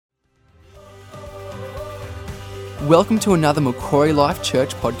Welcome to another Macquarie Life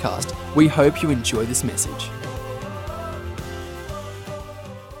Church podcast. We hope you enjoy this message.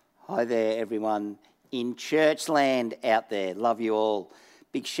 Hi there, everyone in church land out there. Love you all.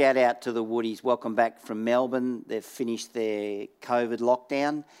 Big shout out to the Woodies. Welcome back from Melbourne. They've finished their COVID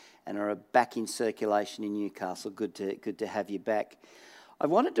lockdown and are back in circulation in Newcastle. Good to have you back. I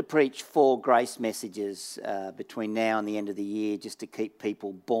wanted to preach 4 grace messages between now and the end of the year just to keep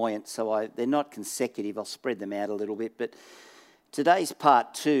people buoyant. So they're not consecutive. I'll spread them out a little bit. But today's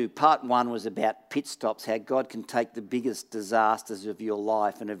part 2. Part 1 was about pit stops, how God can take the biggest disasters of your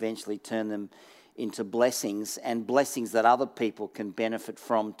life and eventually turn them into blessings, and blessings that other people can benefit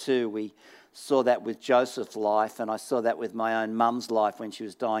from too. We saw that with Joseph's life, and I saw that with my own mum's life when she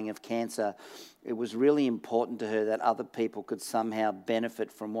was dying of cancer. It was really important to her that other people could somehow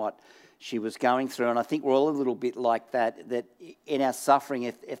benefit from what she was going through. And I think we're all a little bit like that in our suffering,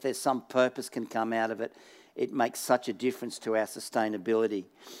 if there's some purpose can come out of it, it makes such a difference to our sustainability.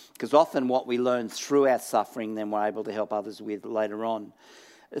 Because often what we learn through our suffering, then we're able to help others with later on.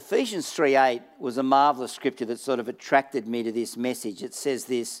 Ephesians 3:8 was a marvellous scripture that sort of attracted me to this message. It says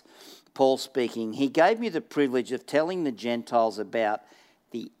this, Paul speaking, "He gave me the privilege of telling the Gentiles about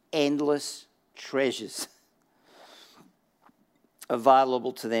the endless treasures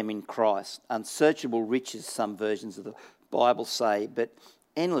available to them in Christ. Unsearchable riches," some versions of the Bible say, but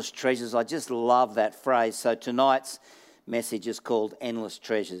endless treasures, I just love that phrase. So tonight's message is called Endless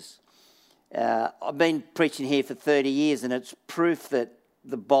Treasures. I've been preaching here for 30 years and it's proof that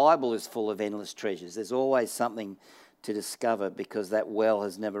the Bible is full of endless treasures. There's always something to discover because that well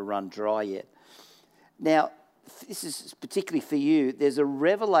has never run dry yet. Now, this is particularly for you. There's a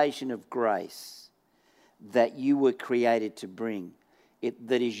revelation of grace that you were created to bring.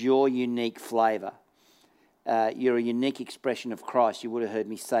 That is your unique flavour. You're a unique expression of Christ. You would have heard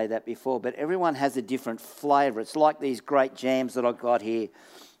me say that before. But everyone has a different flavour. It's like these great jams that I've got here.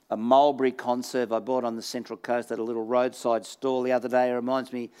 A mulberry conserve I bought on the Central Coast at a little roadside stall the other day. It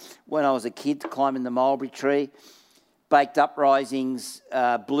reminds me when I was a kid climbing the mulberry tree. Baked uprisings,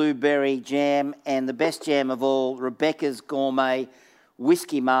 blueberry jam, and the best jam of all, Rebecca's Gourmet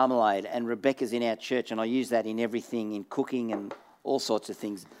whiskey marmalade. And Rebecca's in our church, and I use that in everything, in cooking and all sorts of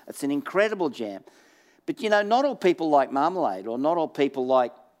things. It's an incredible jam. But, you know, not all people like marmalade, or not all people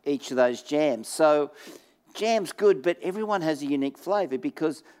like each of those jams. So jam's good, but everyone has a unique flavour,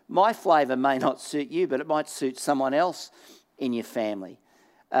 because my flavour may not suit you, but it might suit someone else in your family.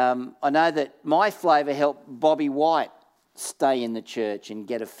 I know that my flavour helped Bobby White stay in the church and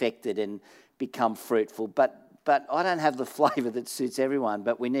get affected and become fruitful. But I don't have the flavour that suits everyone,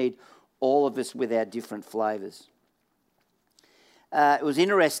 but we need all of us with our different flavours. It was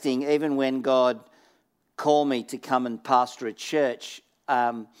interesting, even when God called me to come and pastor a church,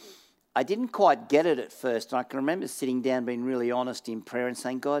 I didn't quite get it at first. And I can remember sitting down, being really honest in prayer and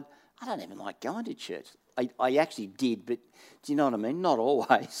saying, God, I don't even like going to church. I actually did, but do you know what I mean? Not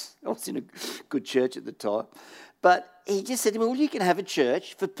always. I was in a good church at the time. But he just said to me, well, you can have a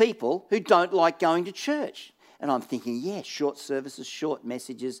church for people who don't like going to church. And I'm thinking, yeah, short services, short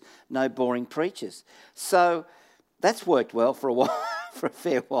messages, no boring preachers. So that's worked well for a while, for a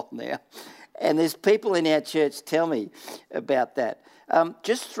fair while now. And there's people in our church tell me about that.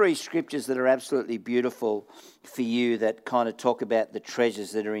 Just 3 scriptures that are absolutely beautiful for you that kind of talk about the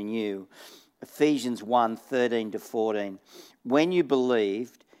treasures that are in you. Ephesians 1:13-14. When you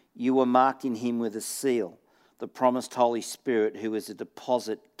believed, you were marked in him with a seal, the promised Holy Spirit, who is a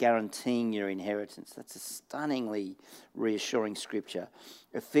deposit guaranteeing your inheritance. That's a stunningly reassuring scripture.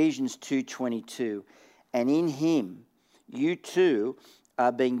 Ephesians 2:22. And in him, you too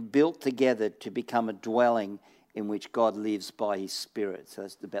are being built together to become a dwelling in which God lives by his Spirit. So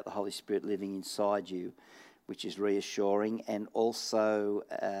it's about the Holy Spirit living inside you, which is reassuring. And also,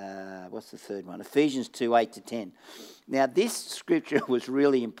 what's the third one? Ephesians 2:8-10. Now, this scripture was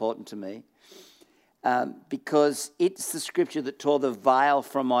really important to me because it's the scripture that tore the veil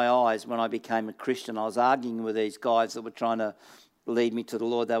from my eyes when I became a Christian. I was arguing with these guys that were trying to lead me to the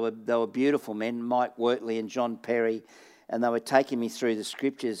Lord. They were beautiful men, Mike Wortley and John Perry, and they were taking me through the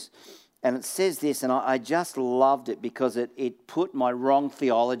scriptures. And it says this, and I just loved it because it put my wrong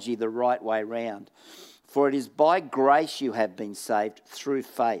theology the right way round. For it is by grace you have been saved through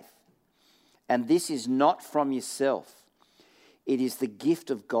faith. And this is not from yourself. It is the gift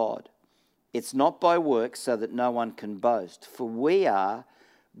of God. It's not by works so that no one can boast. For we are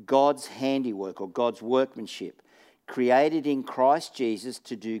God's handiwork, or God's workmanship, created in Christ Jesus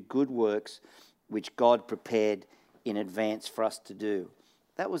to do good works which God prepared in advance for us to do.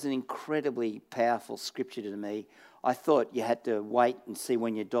 That was an incredibly powerful scripture to me. I thought you had to wait and see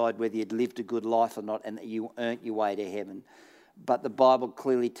when you died whether you'd lived a good life or not and that you earned your way to heaven. But the Bible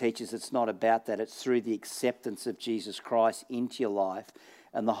clearly teaches it's not about that. It's through the acceptance of Jesus Christ into your life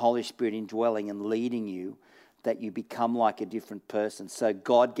and the Holy Spirit indwelling and leading you that you become like a different person. So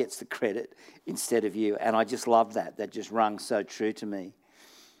God gets the credit instead of you. And I just love that. That just rung so true to me.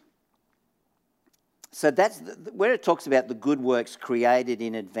 So that's where it talks about the good works created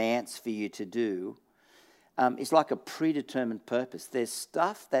in advance for you to do. It's like a predetermined purpose. There's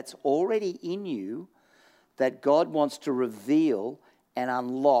stuff that's already in you that God wants to reveal and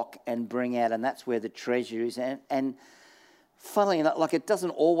unlock and bring out, and that's where the treasure is. And funnily enough, like it doesn't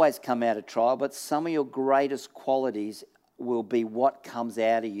always come out of trial, but some of your greatest qualities will be what comes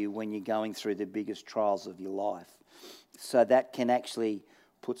out of you when you're going through the biggest trials of your life. So that can actually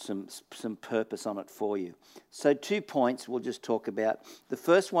put some purpose on it for you. So 2 points we'll just talk about. The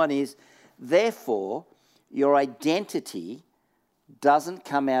first one is, therefore, your identity doesn't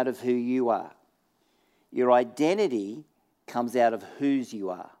come out of who you are. Your identity comes out of whose you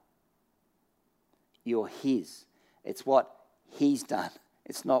are. You're His. It's what He's done.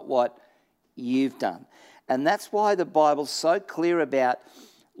 It's not what you've done. And that's why the Bible's so clear about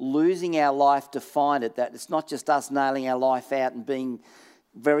losing our life to find it, that it's not just us nailing our life out and being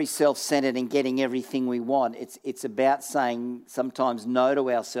very self-centered and getting everything we want. It's about saying sometimes no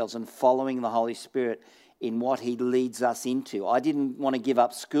to ourselves and following the Holy Spirit in what He leads us into. I didn't want to give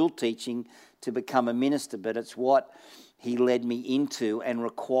up school teaching to become a minister, but it's what He led me into and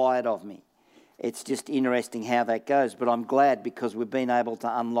required of me. It's just interesting how that goes, but I'm glad because we've been able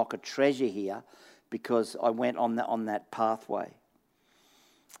to unlock a treasure here because I went on that pathway.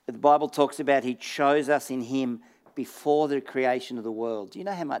 The Bible talks about He chose us in Him before the creation of the world. Do you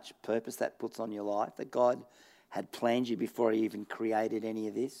know how much purpose that puts on your life? That God had planned you before He even created any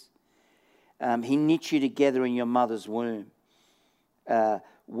of this. He knit you together in your mother's womb.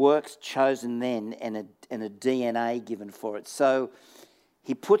 Works chosen then and a DNA given for it. So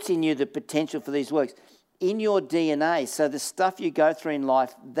He puts in you the potential for these works in your DNA. So the stuff you go through in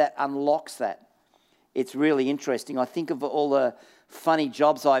life that unlocks that. It's really interesting. I think of all the funny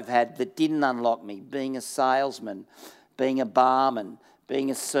jobs I've had that didn't unlock me. Being a salesman, being a barman,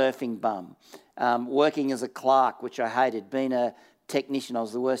 being a surfing bum, working as a clerk, which I hated, being a technician. I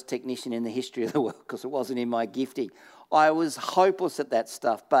was the worst technician in the history of the world because it wasn't in my gifting. I was hopeless at that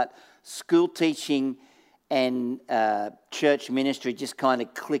stuff, but school teaching and church ministry just kind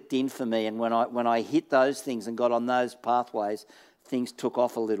of clicked in for me. And when I hit those things and got on those pathways, things took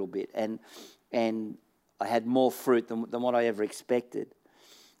off a little bit. And I had more fruit than what I ever expected.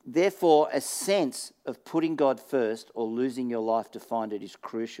 Therefore, a sense of putting God first or losing your life to find it is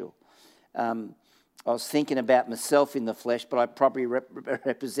crucial. I was thinking about myself in the flesh, but I probably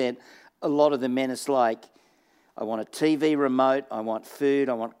represent a lot of the men. It's like, I want a TV remote, I want food,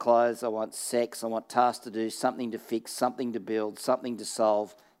 I want clothes, I want sex, I want tasks to do, something to fix, something to build, something to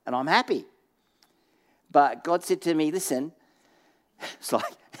solve, and I'm happy. But God said to me, listen, it's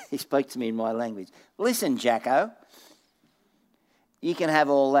like He spoke to me in my language. Listen, Jacko, you can have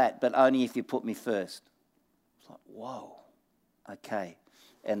all that, but only if you put me first. It's like, whoa, okay.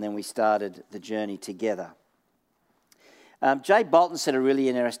 And then we started the journey together. Jay Bolton said a really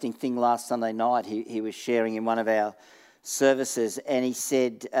interesting thing last Sunday night. He was sharing in one of our services, and he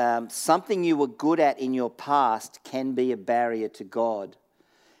said, something you were good at in your past can be a barrier to God.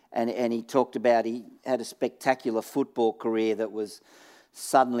 And he talked about he had a spectacular football career that was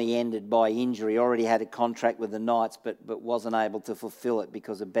suddenly ended by injury. Already had a contract with the Knights, but wasn't able to fulfill it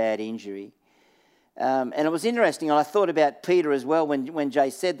because of bad injury. And it was interesting, and I thought about Peter as well when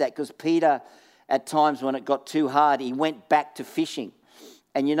Jay said that, because Peter, at times when it got too hard, he went back to fishing.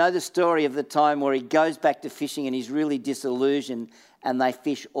 And you know the story of the time where he goes back to fishing and he's really disillusioned, and they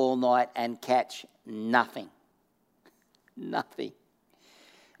fish all night and catch nothing. Nothing.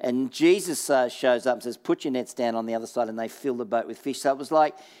 And Jesus shows up and says, put your nets down on the other side, and they fill the boat with fish. So it was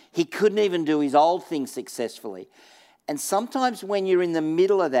like he couldn't even do his old thing successfully. And sometimes when you're in the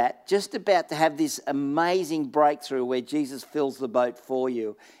middle of that, just about to have this amazing breakthrough where Jesus fills the boat for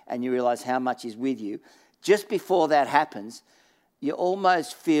you and you realise how much He's with you, just before that happens, you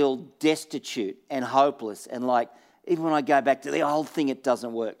almost feel destitute and hopeless. And like, even when I go back to the old thing, it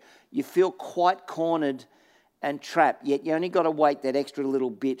doesn't work. You feel quite cornered and trapped, yet you only got to wait that extra little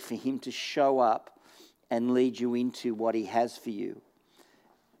bit for Him to show up and lead you into what He has for you.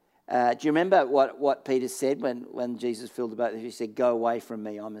 Do you remember what Peter said when Jesus filled the boat? He said, go away from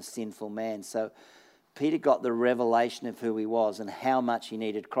me, I'm a sinful man. So Peter got the revelation of who he was and how much he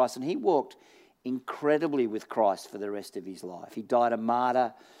needed Christ. And he walked incredibly with Christ for the rest of his life. He died a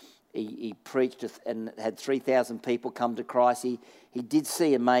martyr He preached and had 3,000 people come to Christ. He did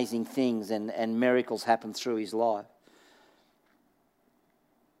see amazing things and miracles happen through his life.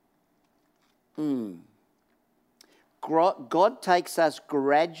 God takes us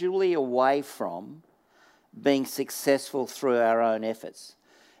gradually away from being successful through our own efforts.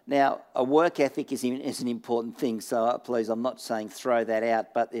 Now, a work ethic is an important thing, so please, I'm not saying throw that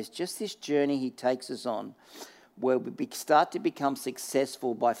out, but there's just this journey he takes us on where we start to become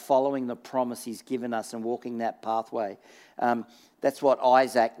successful by following the promise he's given us and walking that pathway. That's what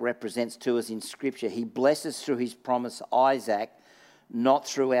Isaac represents to us in Scripture. He blesses through his promise Isaac, not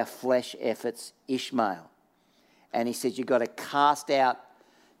through our flesh efforts, Ishmael. And he says you've got to cast out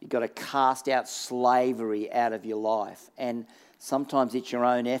slavery out of your life. And sometimes it's your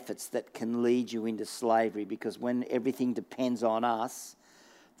own efforts that can lead you into slavery, because when everything depends on us,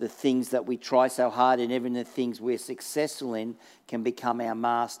 the things that we try so hard and even the things we're successful in can become our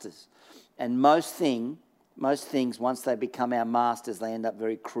masters. And most things, once they become our masters, they end up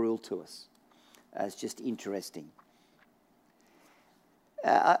very cruel to us. It's just interesting.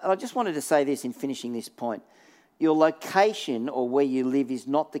 I just wanted to say this in finishing this point. Your location or where you live is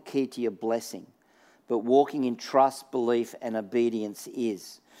not the key to your blessing, but walking in trust, belief and obedience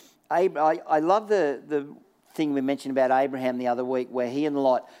is. I love the thing we mentioned about Abraham the other week, where he and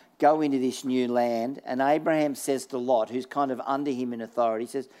Lot go into this new land, and Abraham says to Lot, who's kind of under him in authority, he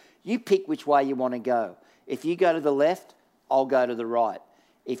says, you pick which way you want to go. If you go to the left, I'll go to the right.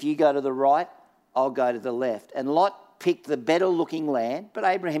 If you go to the right, I'll go to the left. And Lot picked the better looking land, but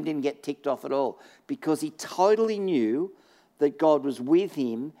Abraham didn't get ticked off at all, because he totally knew that God was with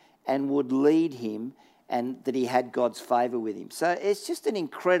him and would lead him, and that he had God's favour with him. So it's just an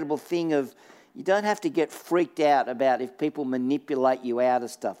incredible thing of, you don't have to get freaked out about if people manipulate you out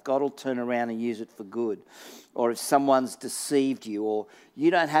of stuff. God will turn around and use it for good. Or if someone's deceived you, or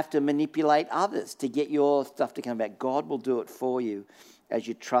you don't have to manipulate others to get your stuff to come back. God will do it for you as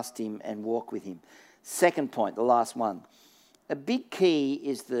you trust him and walk with him. Second point, the last one. A big key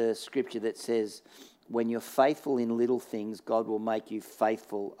is the scripture that says, when you're faithful in little things, God will make you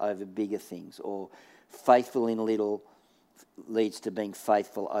faithful over bigger things. Or faithful in little leads to being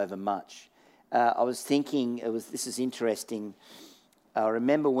faithful over much. I was thinking, this is interesting. I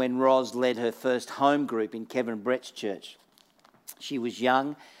remember when Roz led her first home group in Kevin Brett's church. She was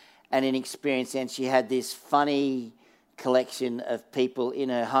young and inexperienced, and she had this funny collection of people in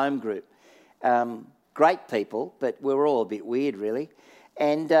her home group. Great people, but we were all a bit weird, really.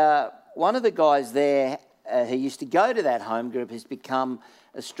 And one of the guys there who used to go to that home group has become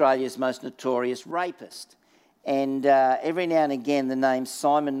Australia's most notorious rapist. And every now and again, the name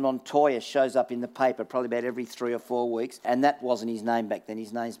Simon Montoya shows up in the paper, probably about every 3 or 4 weeks. And that wasn't his name back then.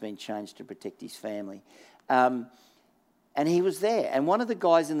 His name's been changed to protect his family. And he was there. And one of the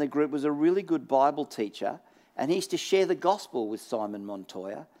guys in the group was a really good Bible teacher. And he used to share the gospel with Simon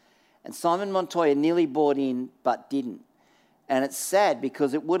Montoya. And Simon Montoya nearly bought in, but didn't. And it's sad,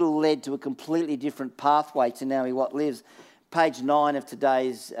 because it would have led to a completely different pathway to now what lives. Page 9 of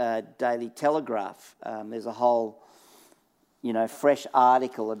today's Daily Telegraph, there's a whole, fresh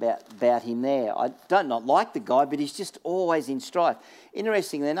article about him there. I don't not like the guy, but he's just always in strife.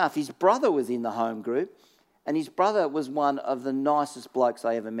 Interestingly enough, his brother was in the home group, and his brother was one of the nicest blokes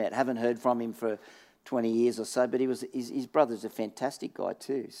I ever met. Haven't heard from him for 20 years or so, but his brother's a fantastic guy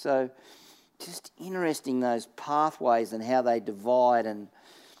too. So just interesting, those pathways and how they divide, and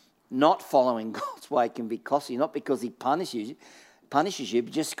not following God's way can be costly, not because he punishes you,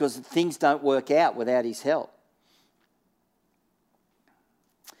 but just because things don't work out without his help.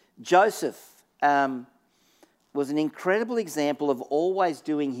 Joseph was an incredible example of always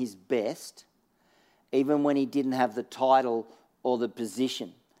doing his best, even when he didn't have the title or the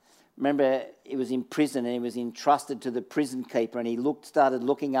position. Remember, he was in prison and he was entrusted to the prison keeper, and he started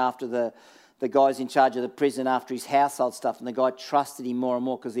looking after the guys in charge of the prison after his household stuff, and the guy trusted him more and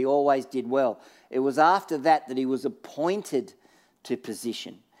more because he always did well. It was after that he was appointed to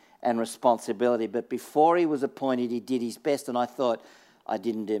position and responsibility, but before he was appointed, he did his best. And I thought, I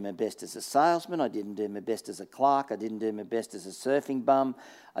didn't do my best as a salesman, I didn't do my best as a clerk, I didn't do my best as a surfing bum,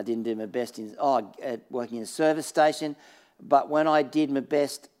 I didn't do my best at working in a service station, but when I did my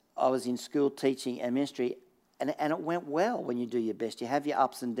best, I was in school teaching and ministry, and it went well. When you do your best, you have your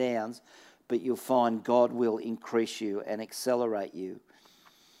ups and downs, but you'll find God will increase you and accelerate you.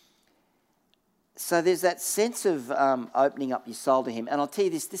 So there's that sense of opening up your soul to him. And I'll tell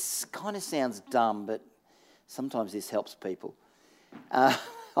you this kind of sounds dumb, but sometimes this helps people.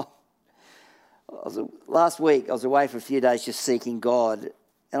 Last week, I was away for a few days just seeking God,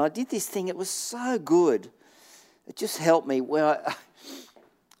 and I did this thing. It was so good. It just helped me. Where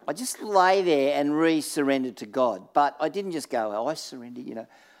I just lay there and re-surrendered to God. But I didn't just go, oh, I surrender,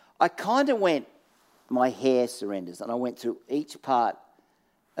 I kind of went, my hair surrenders, and I went through each part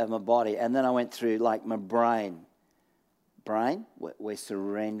of my body, and then I went through like my brain. Brain, we're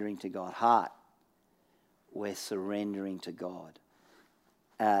surrendering to God. Heart, we're surrendering to God.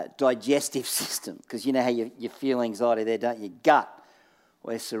 Digestive system, because you know how you feel anxiety there, don't you? Gut,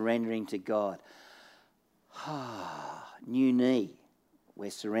 we're surrendering to God. New knee,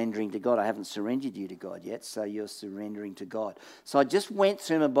 we're surrendering to God. I haven't surrendered you to God yet, so you're surrendering to God. So I just went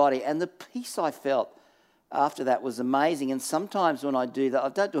through my body, and the peace I felt after that was amazing. And sometimes when I do that, I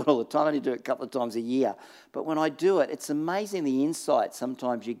don't do it all the time, I only do it a couple of times a year. But when I do it, it's amazing the insight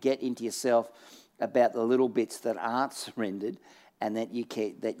sometimes you get into yourself about the little bits that aren't surrendered and that you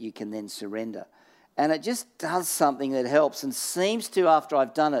can then surrender. And it just does something that helps, and seems to, after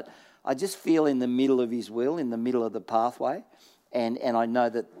I've done it, I just feel in the middle of His will, in the middle of the pathway. And I know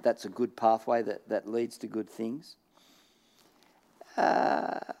that that's a good pathway that leads to good things.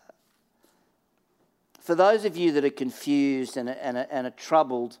 For those of you that are confused and are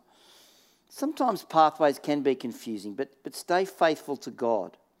troubled, sometimes pathways can be confusing, but stay faithful to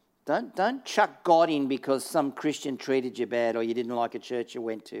God. Don't chuck God in because some Christian treated you bad, or you didn't like a church you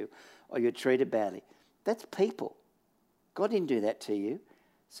went to, or you were treated badly. That's people. God didn't do that to you.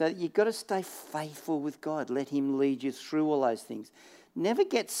 So you've got to stay faithful with God. Let Him lead you through all those things. Never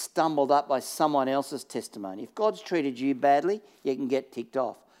get stumbled up by someone else's testimony. If God's treated you badly, you can get ticked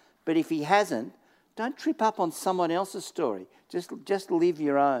off. But if He hasn't, don't trip up on someone else's story. Just live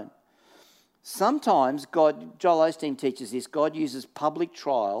your own. Sometimes God, Joel Osteen teaches this, God uses public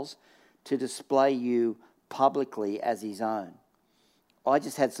trials to display you publicly as His own. I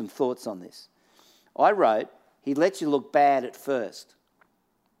just had some thoughts on this. I wrote, He lets you look bad at first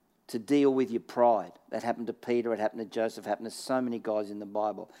to deal with your pride. That happened to Peter, it happened to Joseph, it happened to so many guys in the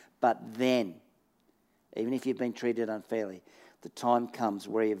Bible. But then, even if you've been treated unfairly, the time comes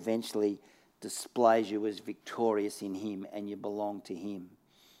where He eventually displays you as victorious in Him and you belong to Him.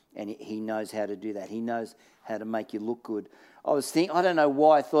 And He knows how to do that. He knows how to make you look good. I don't know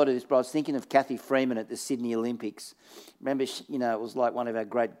why I thought of this, but I was thinking of Cathy Freeman at the Sydney Olympics. Remember, it was like one of our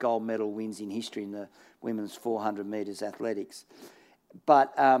great gold medal wins in history in the women's 400 metres athletics.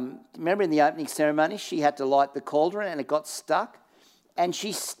 But remember in the opening ceremony, she had to light the cauldron and it got stuck. And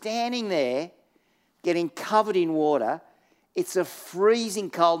she's standing there getting covered in water. It's a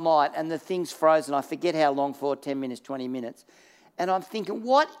freezing cold night and the thing's frozen. I forget how long for, 10 minutes, 20 minutes. And I'm thinking,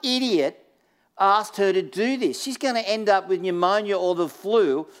 what idiot asked her to do this? She's going to end up with pneumonia or the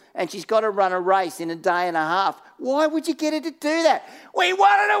flu and she's got to run a race in a day and a half. Why would you get her to do that? We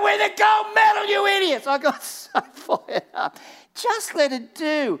wanted to win the gold medal, you idiots. I got so fired up. Just let her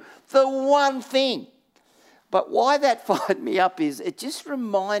do the one thing. But why that fired me up is it just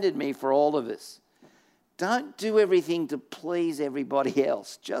reminded me for all of us, don't do everything to please everybody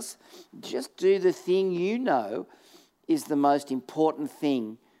else. Just do the thing you know is the most important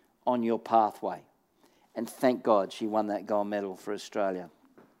thing on your pathway. And thank God she won that gold medal for Australia.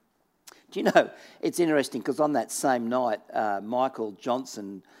 Do you know, it's interesting because on that same night, Michael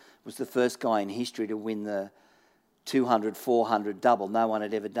Johnson was the first guy in history to win the 200, 400 double. No one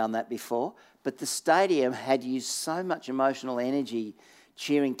had ever done that before. But the stadium had used so much emotional energy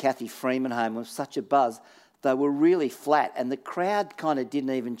cheering Cathy Freeman home with such a buzz, they were really flat. And the crowd kind of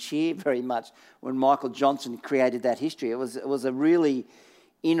didn't even cheer very much when Michael Johnson created that history. It was a really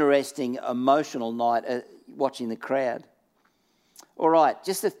interesting, emotional night watching the crowd. All right,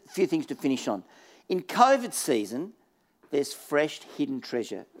 just a few things to finish on. In COVID season, there's fresh hidden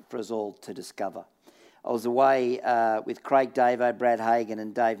treasure for us all to discover. I was away with Craig Davo, Brad Hagan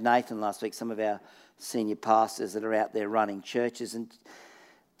and Dave Nathan last week, some of our senior pastors that are out there running churches. And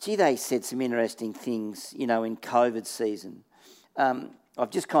gee, they said some interesting things, in COVID season. I've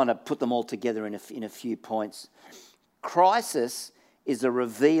just kind of put them all together in a few points. Crisis is a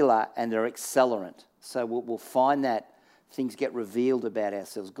revealer and an accelerant. So we'll find that things get revealed about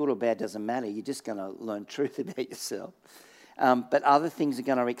ourselves. Good or bad doesn't matter. You're just going to learn truth about yourself. But other things are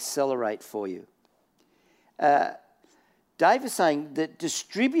going to accelerate for you. Dave is saying that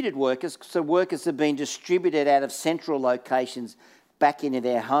distributed workers, so workers have been distributed out of central locations back into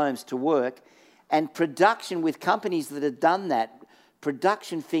their homes to work, and production with companies that have done that,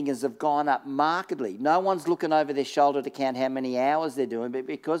 production figures have gone up markedly. No one's looking over their shoulder to count how many hours they're doing, but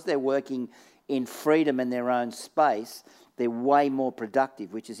because they're working in freedom in their own space, they're way more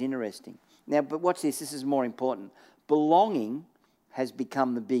productive, which is interesting. Now, but watch this, this is more important. Belonging has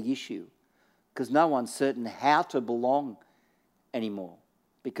become the big issue because no one's certain how to belong anymore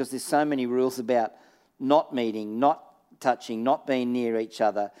because there's so many rules about not meeting, not touching, not being near each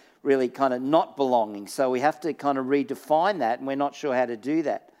other, really kind of not belonging. So we have to kind of redefine that, and we're not sure how to do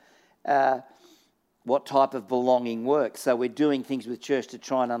that. What type of belonging works. So we're doing things with church to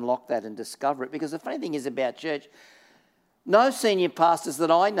try and unlock that and discover it. Because the funny thing is about church, no senior pastors that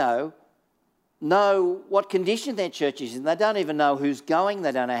I know what condition their church is in. They don't even know who's going.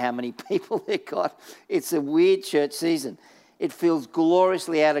 They don't know how many people they've got. It's a weird church season. It feels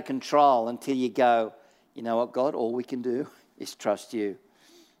gloriously out of control until you go, you know what, God, all we can do is trust you.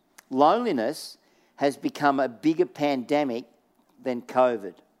 Loneliness has become a bigger pandemic than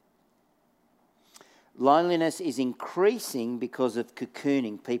COVID. Loneliness is increasing because of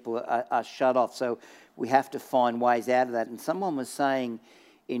cocooning. People are shut off. So we have to find ways out of that. And someone was saying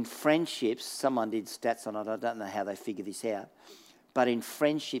in friendships, someone did stats on it, I don't know how they figure this out, but in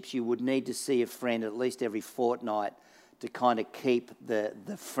friendships you would need to see a friend at least every fortnight to kind of keep the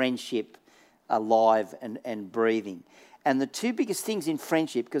friendship alive and breathing. And the two biggest things in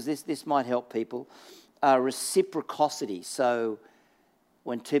friendship, because this might help people, are reciprocity. So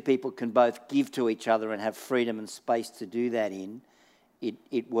when two people can both give to each other and have freedom and space to do that in,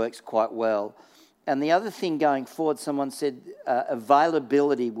 it works quite well. And the other thing going forward, someone said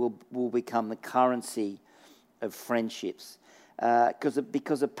availability will become the currency of friendships.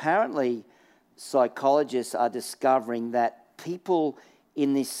 Because apparently psychologists are discovering that people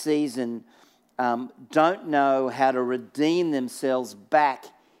in this season don't know how to redeem themselves back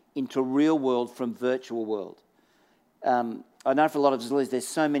into real world from virtual world. I know for a lot of us, there's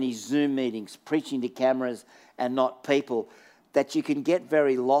so many Zoom meetings, preaching to cameras and not people, that you can get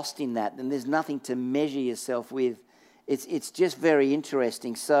very lost in that, and there's nothing to measure yourself with. It's just very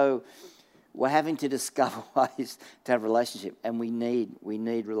interesting. So we're having to discover ways to have a relationship, and we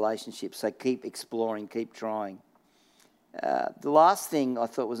need relationships. So keep exploring, keep trying. The last thing I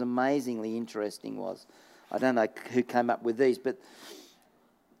thought was amazingly interesting was, I don't know who came up with these, but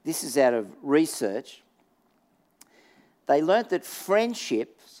this is out of research. They learnt that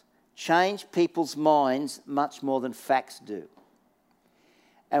friendships change people's minds much more than facts do.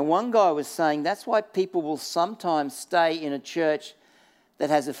 And one guy was saying that's why people will sometimes stay in a church that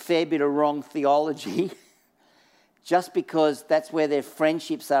has a fair bit of wrong theology just because that's where their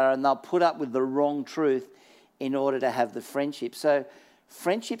friendships are, and they'll put up with the wrong truth in order to have the friendship. So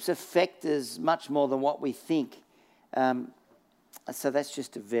friendships affect us much more than what we think. So that's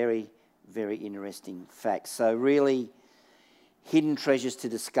just a very, very interesting fact. So really hidden treasures to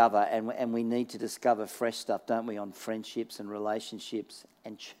discover, and we need to discover fresh stuff, don't we, on friendships and relationships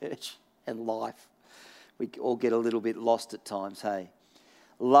and church and life. We all get a little bit lost at times, hey.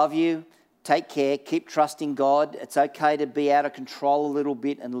 Love you. Take care. Keep trusting God. It's okay to be out of control a little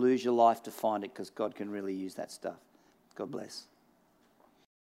bit and lose your life to find it, because God can really use that stuff. God bless.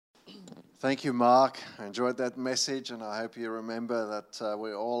 Thank you, Mark. I enjoyed that message, and I hope you remember that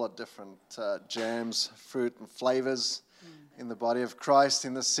we're all at different jams, fruit and flavors in the body of Christ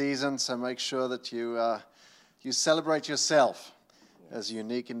in this season. So make sure that you celebrate yourself as a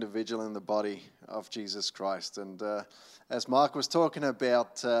unique individual in the body of Jesus Christ. And as Mark was talking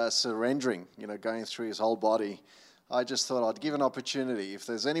about surrendering, going through his whole body, I just thought I'd give an opportunity. If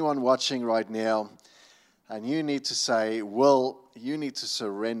there's anyone watching right now and you need to say, well, you need to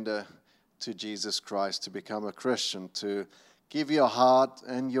surrender to Jesus Christ to become a Christian, to give your heart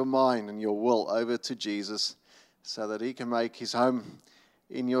and your mind and your will over to Jesus so that he can make his home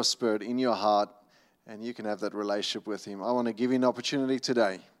in your spirit, in your heart, and you can have that relationship with him. I want to give you an opportunity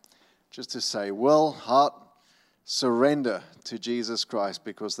today just to say, will, heart, surrender to Jesus Christ,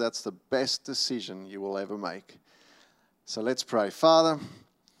 because that's the best decision you will ever make. So let's pray. Father,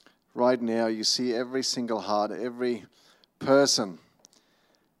 right now you see every single heart, every person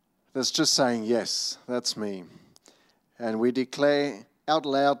that's just saying, yes, that's me. And we declare out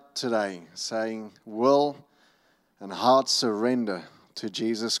loud today, saying, will and heart surrender to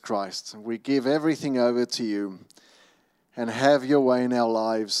Jesus Christ. We give everything over to you, and have your way in our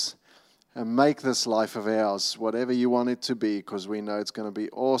lives, and make this life of ours whatever you want it to be, because we know it's going to be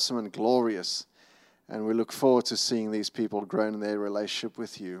awesome and glorious. And we look forward to seeing these people grow in their relationship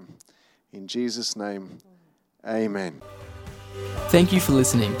with you. In Jesus' name, amen. Thank you for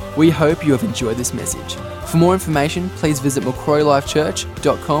listening. We hope you have enjoyed this message. For more information, please visit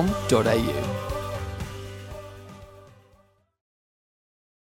macquarielifechurch.com.au.